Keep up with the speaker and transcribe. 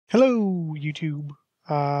Hello, YouTube.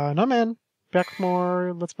 No man. Back with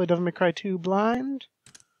more Let's Play Devil May Cry 2 Blind.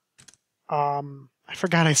 I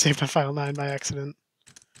forgot I saved my file 9 by accident.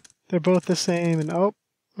 They're both the same, and oh,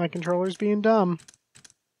 my controller's being dumb.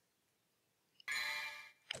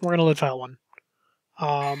 We're gonna load file 1.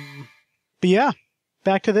 But yeah,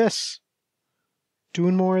 back to this.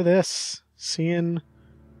 Doing more of this. Seeing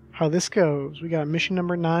how this goes. We got mission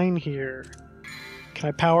number 9 here. Can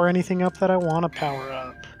I power anything up that I want to power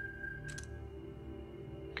up?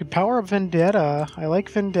 Could power up Vendetta. I like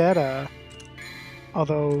Vendetta.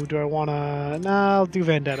 Although, do I want to... Nah, I'll do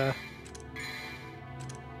Vendetta.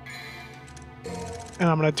 And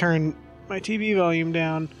I'm going to turn my TV volume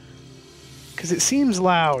down. Because it seems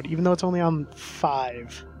loud, even though it's only on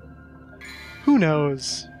 5. Who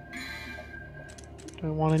knows? Do I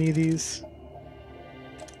want any of these?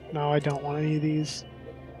 No, I don't want any of these.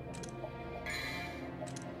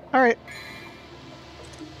 Alright.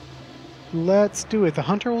 Let's do it. The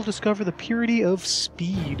hunter will discover the purity of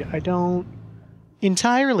speed. I don't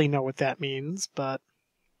entirely know what that means, but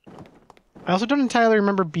I also don't entirely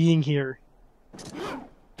remember being here.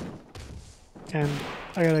 And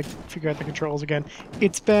I gotta figure out the controls again.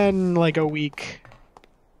 It's been like a week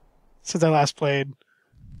since I last played,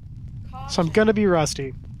 so I'm gonna be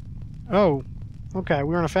rusty. Oh, okay,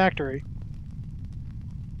 we're in a factory.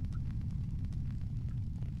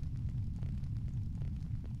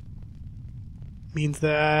 Means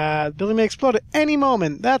that the building may explode at any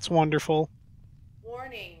moment. That's wonderful.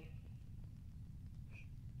 Warning.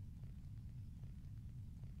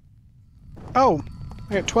 Oh,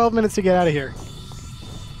 I got 12 minutes to get out of here.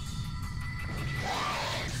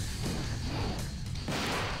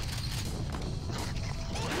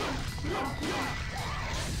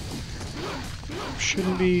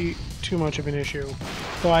 Shouldn't be too much of an issue.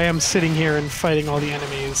 Though I am sitting here and fighting all the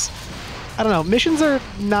enemies. I don't know, missions are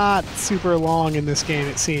not super long in this game,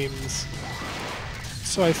 it seems.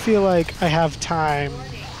 So I feel like I have time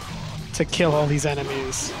to kill all these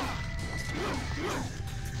enemies.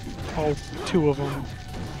 All 2 of them.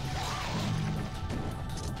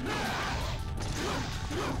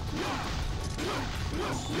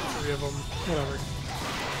 Three of them, whatever.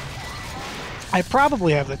 I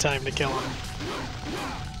probably have the time to kill them.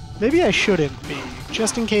 Maybe I shouldn't be,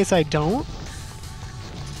 just in case I don't.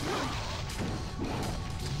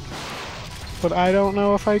 But I don't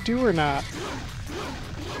know if I do or not.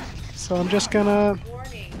 So I'm just gonna...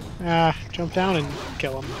 jump down and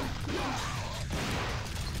kill him.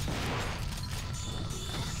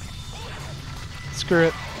 Screw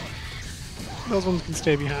it. Those ones can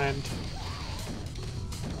stay behind.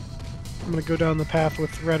 I'm gonna go down the path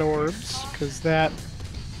with red orbs, because that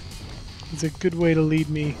is a good way to lead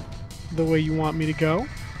me the way you want me to go.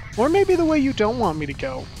 Or maybe the way you don't want me to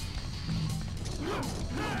go.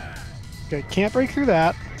 Okay, can't break through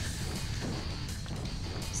that.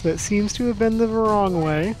 So that seems to have been the wrong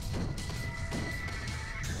way.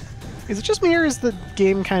 Is it just me, or is the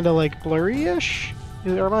game kind of like blurry-ish?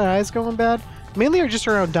 Are my eyes going bad? Mainly or just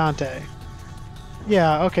around Dante?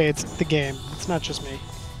 Yeah, okay, it's the game. It's not just me.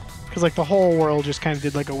 Because like the whole world just kind of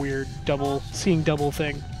did like a weird seeing double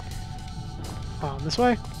thing. This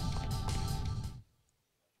way?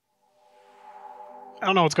 I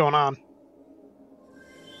don't know what's going on.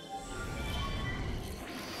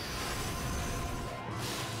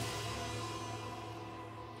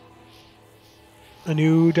 A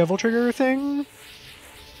new Devil Trigger thing?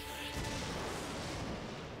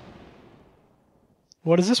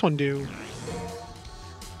 What does this one do?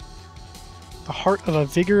 The heart of a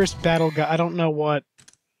vigorous battle god. I don't know what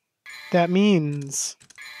that means.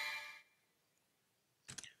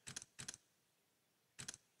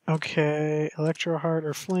 Okay, Electro Heart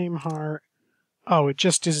or Flame Heart. Oh, it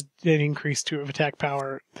just is an increase to attack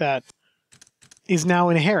power that is now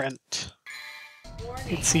inherent.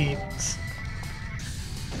 It seems.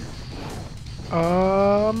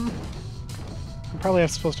 I'm probably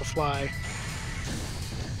supposed to fly.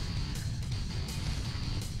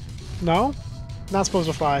 No? Not supposed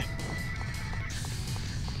to fly.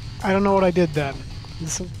 I don't know what I did then.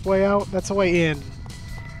 Is this a way out? That's a way in.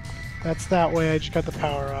 That's that way. I just got the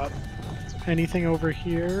power up. Anything over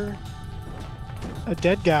here? A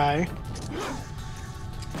dead guy.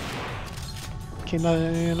 Can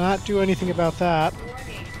I not do anything about that?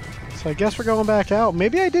 So I guess we're going back out.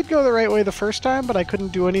 Maybe I did go the right way the first time, but I couldn't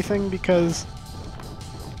do anything because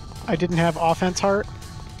I didn't have offense heart.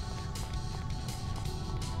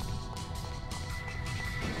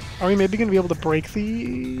 Are we maybe going to be able to break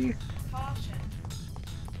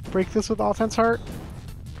this with offense heart?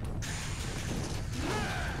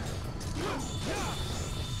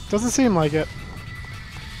 Doesn't seem like it.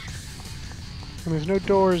 And there's no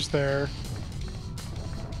doors there.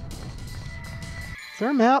 Is there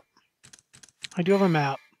a map? I do have a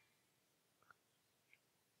map.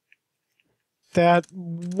 That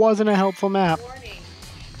wasn't a helpful map.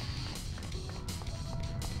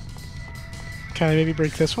 Can I maybe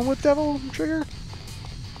break this one with Devil Trigger?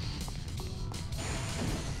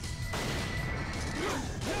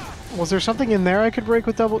 Was there something in there I could break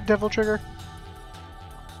with Devil Trigger?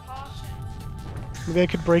 Maybe I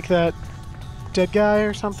could break that dead guy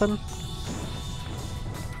or something?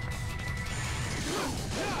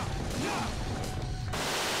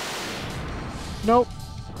 Nope.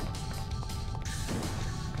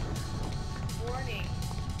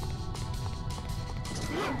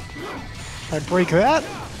 Can I break that?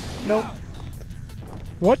 Nope.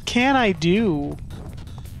 What can I do?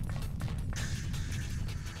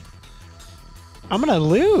 I'm gonna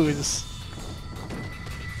lose.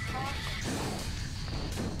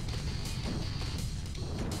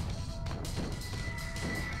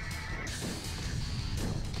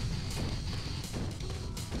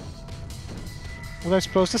 Was I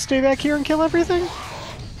supposed to stay back here and kill everything?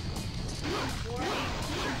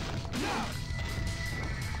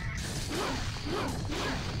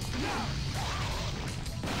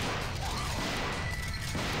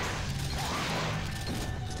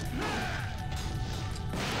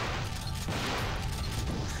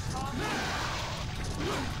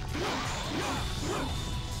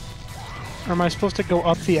 Or am I supposed to go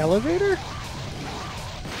up the elevator?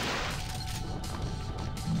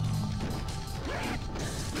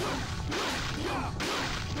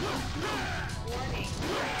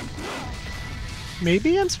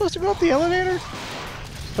 Maybe I'm supposed to go up the elevator?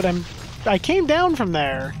 But I came down from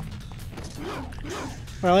there.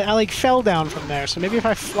 Well, I like fell down from there, so maybe if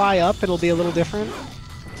I fly up it'll be a little different.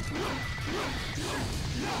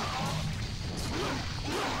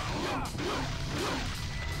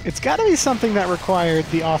 It's gotta be something that required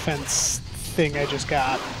the offense thing I just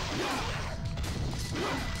got.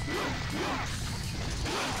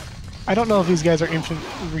 I don't know if these guys are infinite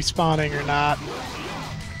respawning or not.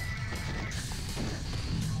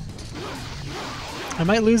 I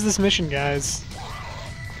might lose this mission, guys.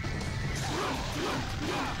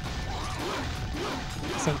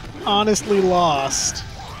 I'm honestly lost.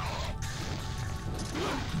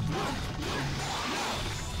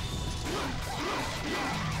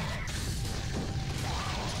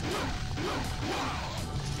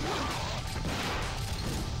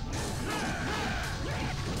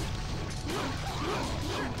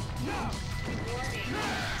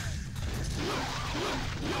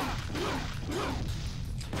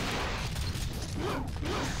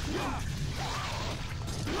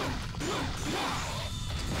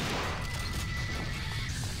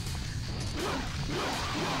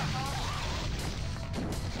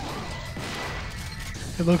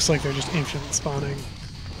 It looks like they're just infinite spawning.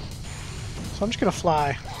 So I'm just gonna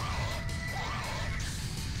fly.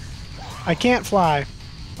 I can't fly.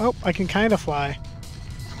 Oh, I can kind of fly.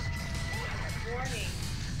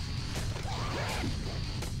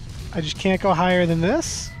 I just can't go higher than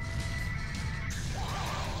this?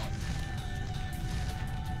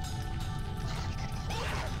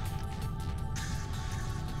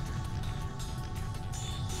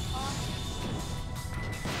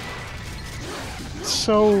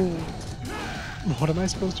 So, what am I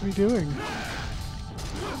supposed to be doing?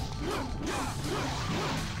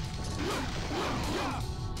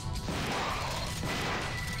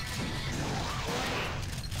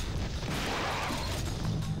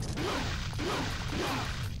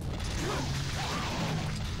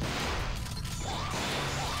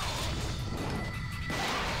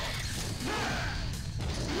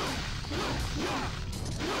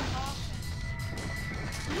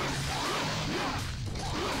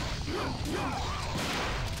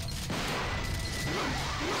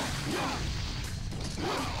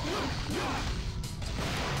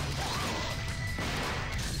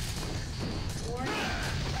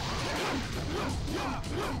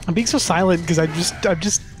 I'm being so silent because I'm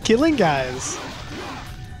just killing guys.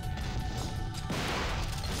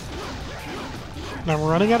 And I'm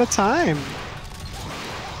running out of time.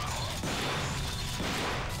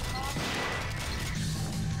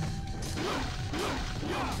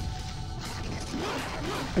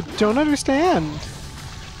 I don't understand.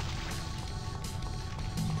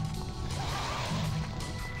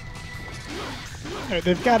 Alright,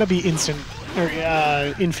 they've got to be instant or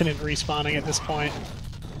infinite respawning at this point.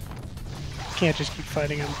 Can't just keep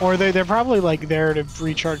fighting them. Or they're probably like there to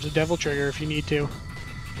recharge the Devil Trigger if you need to.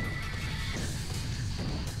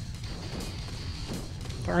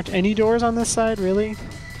 There aren't any doors on this side, really?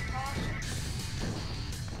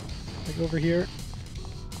 Like over here.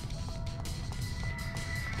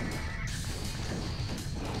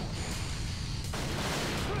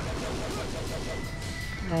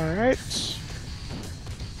 Alright.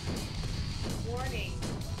 Warning.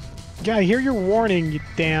 Yeah, I hear your warning, you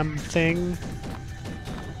damn thing.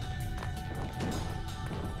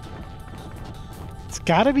 It's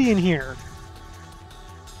gotta be in here.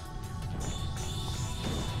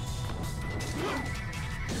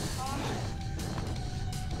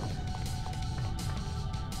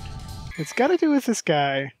 It's gotta do with this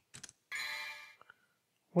guy.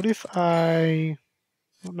 What if I...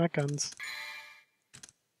 Oh, not guns.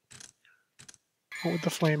 What with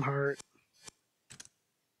the flame heart?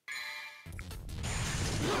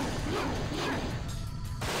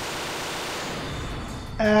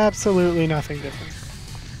 Absolutely nothing different.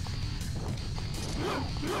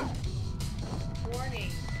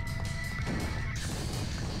 Warning.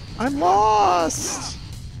 I'm lost!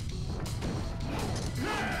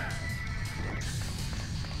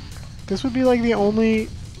 This would be like the only...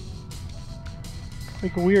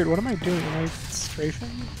 Like weird, what am I doing? Am I strafing?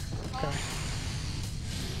 Okay.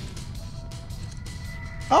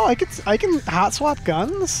 Oh, I can hot swap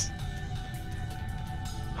guns?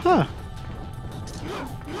 Huh.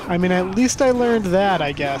 I mean, at least I learned that,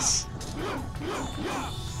 I guess.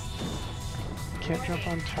 Can't jump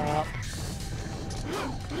on top.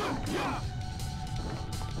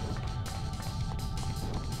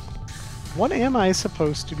 What am I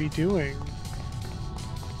supposed to be doing?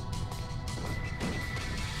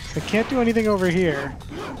 I can't do anything over here.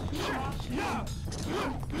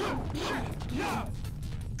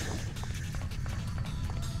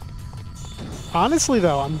 Honestly,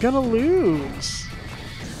 though, I'm gonna lose.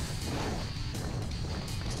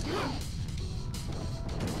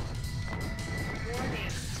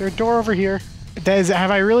 Is there a door over here? Have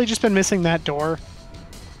I really just been missing that door?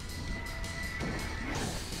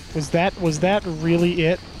 Was that really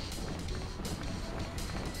it?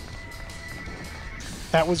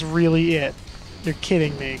 That was really it. You're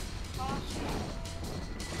kidding me.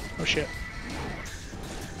 Oh shit.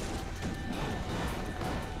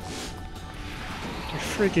 You're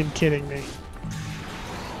freaking kidding me.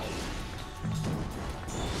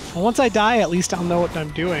 Well, once I die, at least I'll know what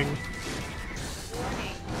I'm doing.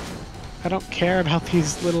 I don't care about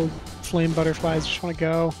these little flame butterflies. I just want to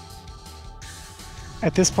go.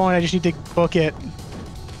 At this point, I just need to book it.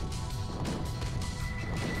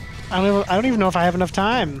 I don't even know if I have enough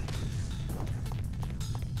time.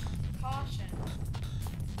 Caution.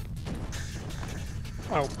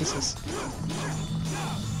 Oh, this is...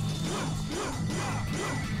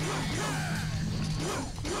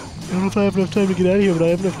 I don't know if I have enough time to get out of here, but I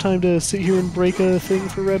have enough time to sit here and break a thing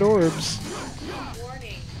for red orbs.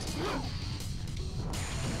 Warning.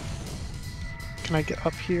 Can I get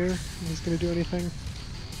up here? Is this gonna do anything?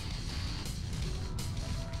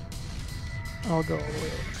 I'll go all the way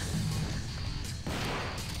over.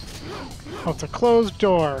 Oh, it's a closed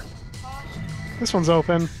door. Caution. This one's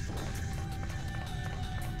open.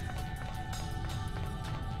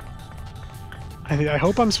 I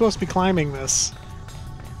hope I'm supposed to be climbing this.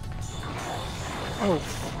 Oh.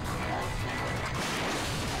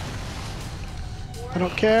 I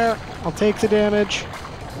don't care. I'll take the damage.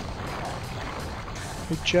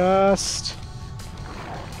 I just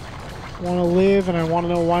want to live, and I want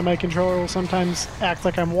to know why my controller will sometimes act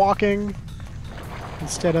like I'm walking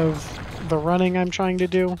instead of the running I'm trying to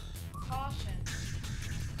do. Caution.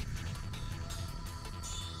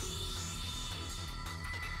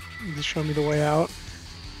 Just show me the way out.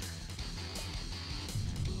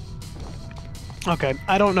 Okay,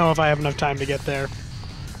 I don't know if I have enough time to get there.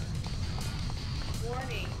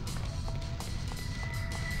 Warning.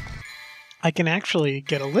 I can actually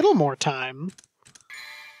get a little more time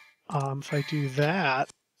if I do that.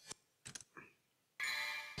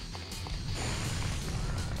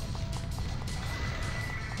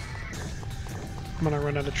 I'm gonna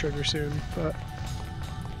run out of trigger soon, but...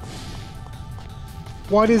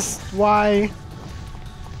 Why?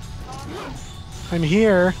 I'm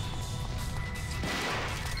here.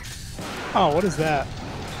 Oh, what is that?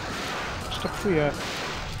 Just a Priya.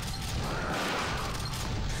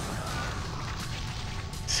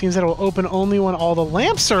 Seems that it will open only when all the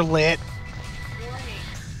lamps are lit. Warning.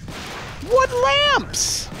 What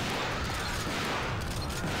lamps?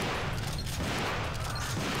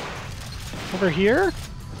 Over here?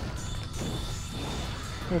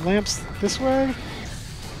 Are lamps this way?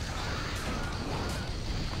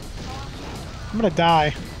 I'm gonna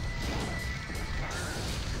die.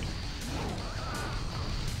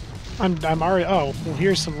 I'm already... Oh, well,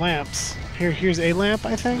 here's some lamps. Here's a lamp,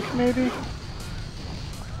 I think, maybe?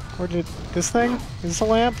 Where did this thing? Is this a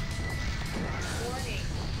lamp? Warning.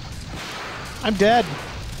 I'm dead.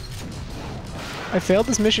 I failed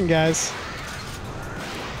this mission, guys.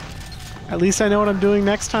 At least I know what I'm doing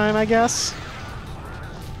next time, I guess.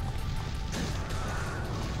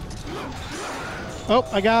 Oh,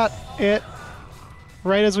 I got it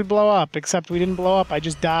right as we blow up, except we didn't blow up, I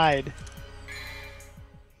just died.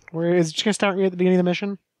 Where is it just gonna start at the beginning of the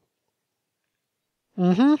mission?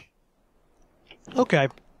 Mm-hmm. Okay.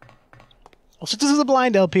 Well, since this is a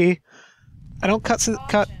blind LP, I don't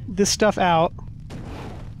cut this stuff out.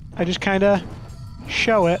 I just kind of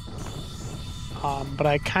show it. But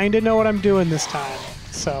I kind of know what I'm doing this time,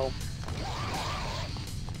 so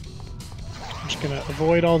I'm just gonna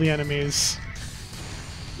avoid all the enemies.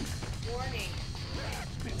 Warning.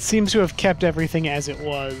 It seems to have kept everything as it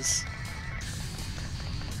was.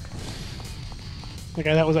 Like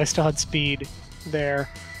I still had speed there.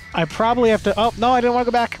 I probably have to. Oh no, I didn't want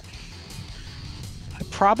to go back. I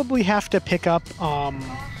probably have to pick up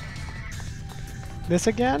this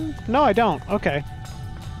again. No, I don't. Okay.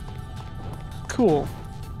 Cool.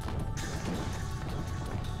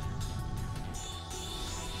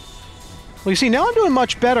 Well, you see, now I'm doing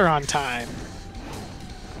much better on time.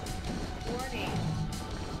 Warning.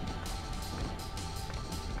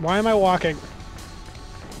 Why am I walking?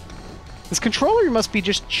 This controller must be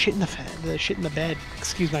just shit in the shit in the bed.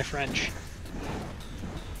 Excuse my French.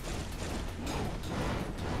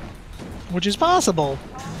 Which is possible.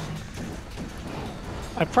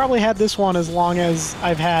 I've probably had this one as long as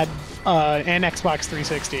I've had an Xbox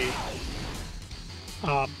 360.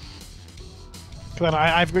 Because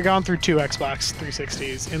I've gone through 2 Xbox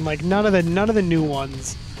 360s, and like none of the new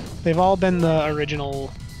ones. They've all been the original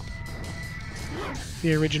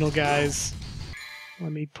guys.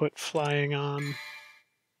 Let me put flying on.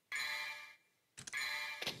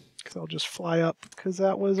 Because I'll just fly up, because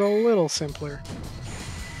that was a little simpler.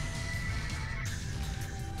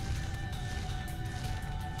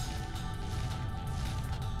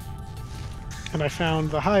 And I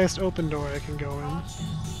found the highest open door I can go in,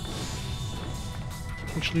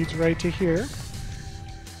 which leads right to here.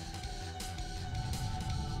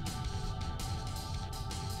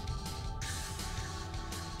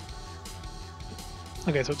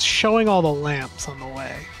 Okay, so it's showing all the lamps on the way.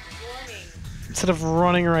 Warning. Instead of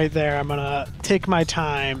running right there, I'm gonna take my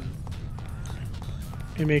time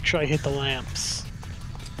and make sure I hit the lamps.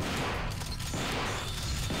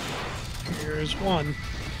 Here's one.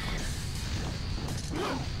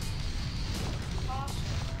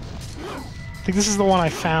 I think this is the one I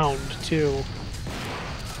found, too.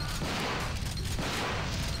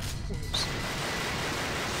 Oops.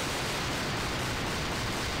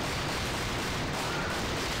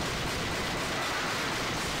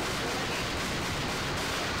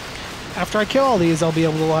 After I kill all these, I'll be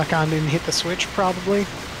able to lock on and hit the switch, probably.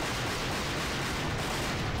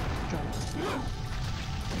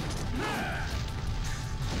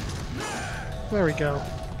 There we go.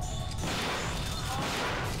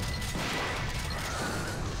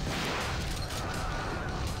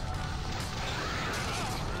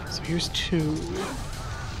 So here's 2.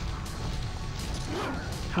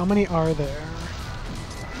 How many are there?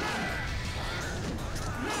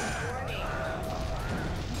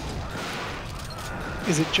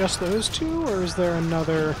 Is it just those 2, or is there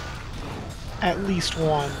another? At least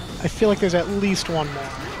one. I feel like there's at least one more.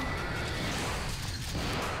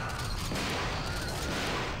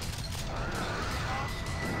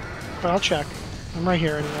 But I'll check. I'm right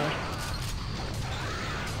here anyway.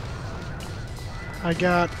 I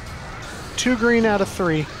got 2 green out of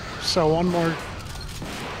 3, so one more.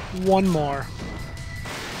 One more.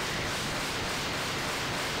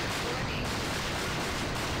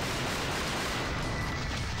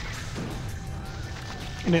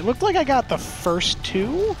 And it looked like I got the first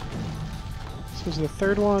 2. So is the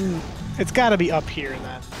third one? It's got to be up here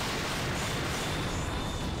then.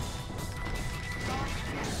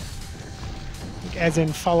 Like, as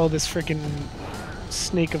in, follow this freaking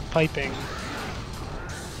snake of piping.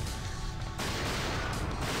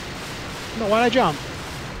 No, why'd I jump?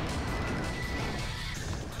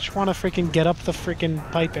 Just want to freaking get up the freaking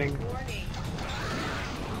piping. Warning.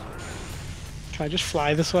 Can I just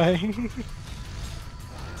fly this way?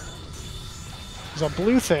 There's a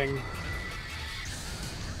blue thing.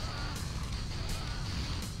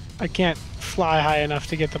 I can't fly high enough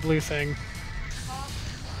to get the blue thing.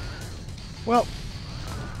 Well,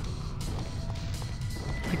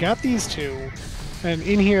 I got these 2, and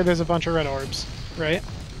in here there's a bunch of red orbs, right?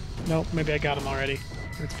 Nope, maybe I got them already.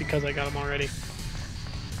 It's because I got them already.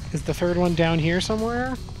 Is the third one down here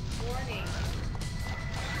somewhere? Warning.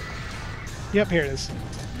 Yep, here it is.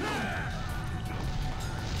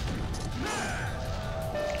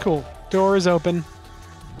 Cool. Door is open.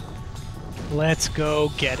 Let's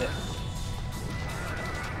go get it.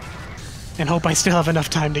 And hope I still have enough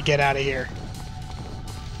time to get out of here.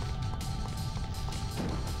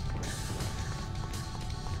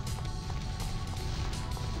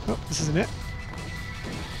 Oh, this isn't it.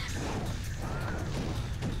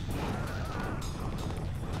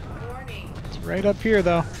 Warning. It's right up here,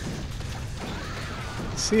 though.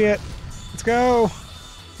 See it. Let's go.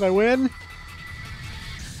 Did I win?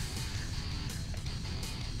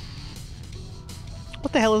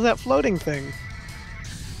 What the hell is that floating thing?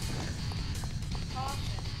 Caution.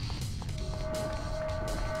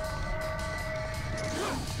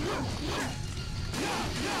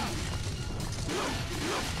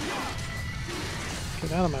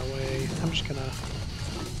 Get out of my way. I'm just gonna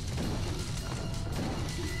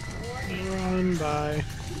Warning. run by.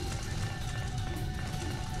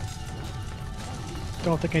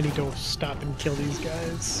 Don't think I need to stop and kill these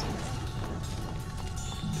guys.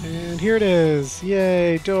 And here it is.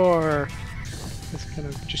 Yay, door. Just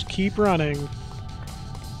gonna just keep running.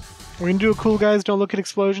 We're gonna do a cool guys don't look at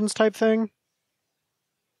explosions type thing.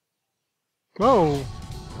 Whoa.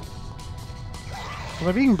 Am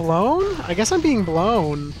I being blown? I guess I'm being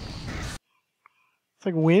blown. It's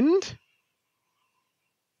like wind?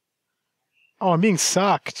 Oh, I'm being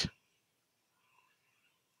sucked. Is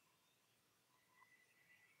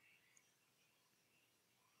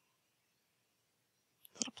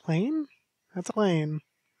that a plane? That's a plane.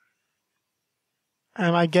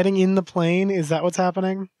 Am I getting in the plane? Is that what's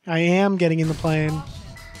happening? I am getting in the plane. Caution.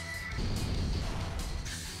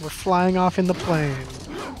 We're flying off in the plane.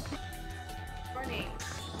 Warning.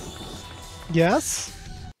 Yes?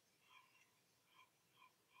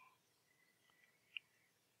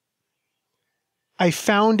 I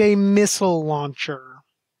found a missile launcher.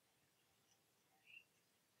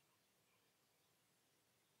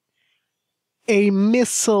 A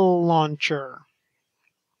missile launcher.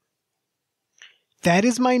 That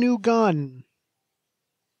is my new gun.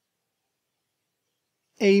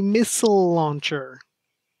 A missile launcher.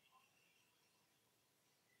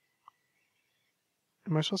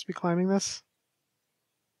 Am I supposed to be climbing this?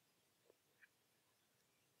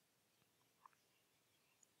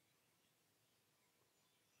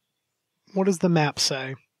 What does the map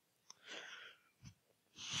say?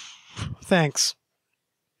 Thanks.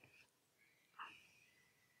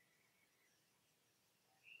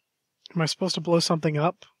 Am I supposed to blow something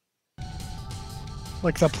up?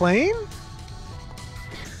 Like the plane?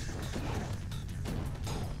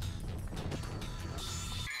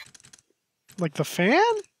 Like the fan?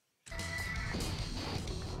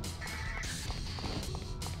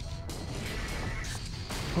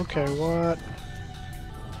 Okay, what?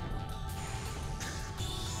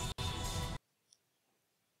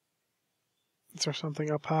 Is there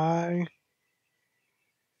something up high?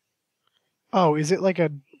 Oh, is it like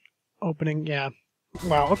a opening? Yeah.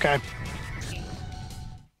 Wow, okay.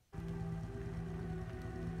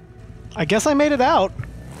 I guess I made it out.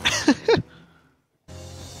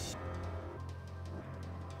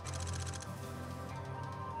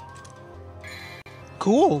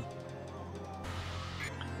 Cool.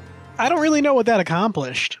 I don't really know what that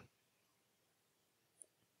accomplished.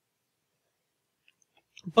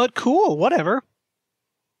 But cool, whatever.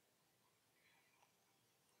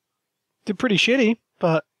 Did pretty shitty,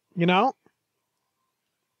 but, you know,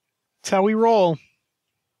 it's how we roll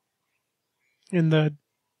in the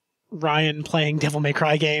Ryan playing Devil May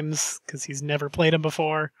Cry games, because he's never played them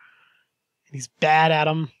before, and he's bad at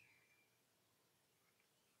them.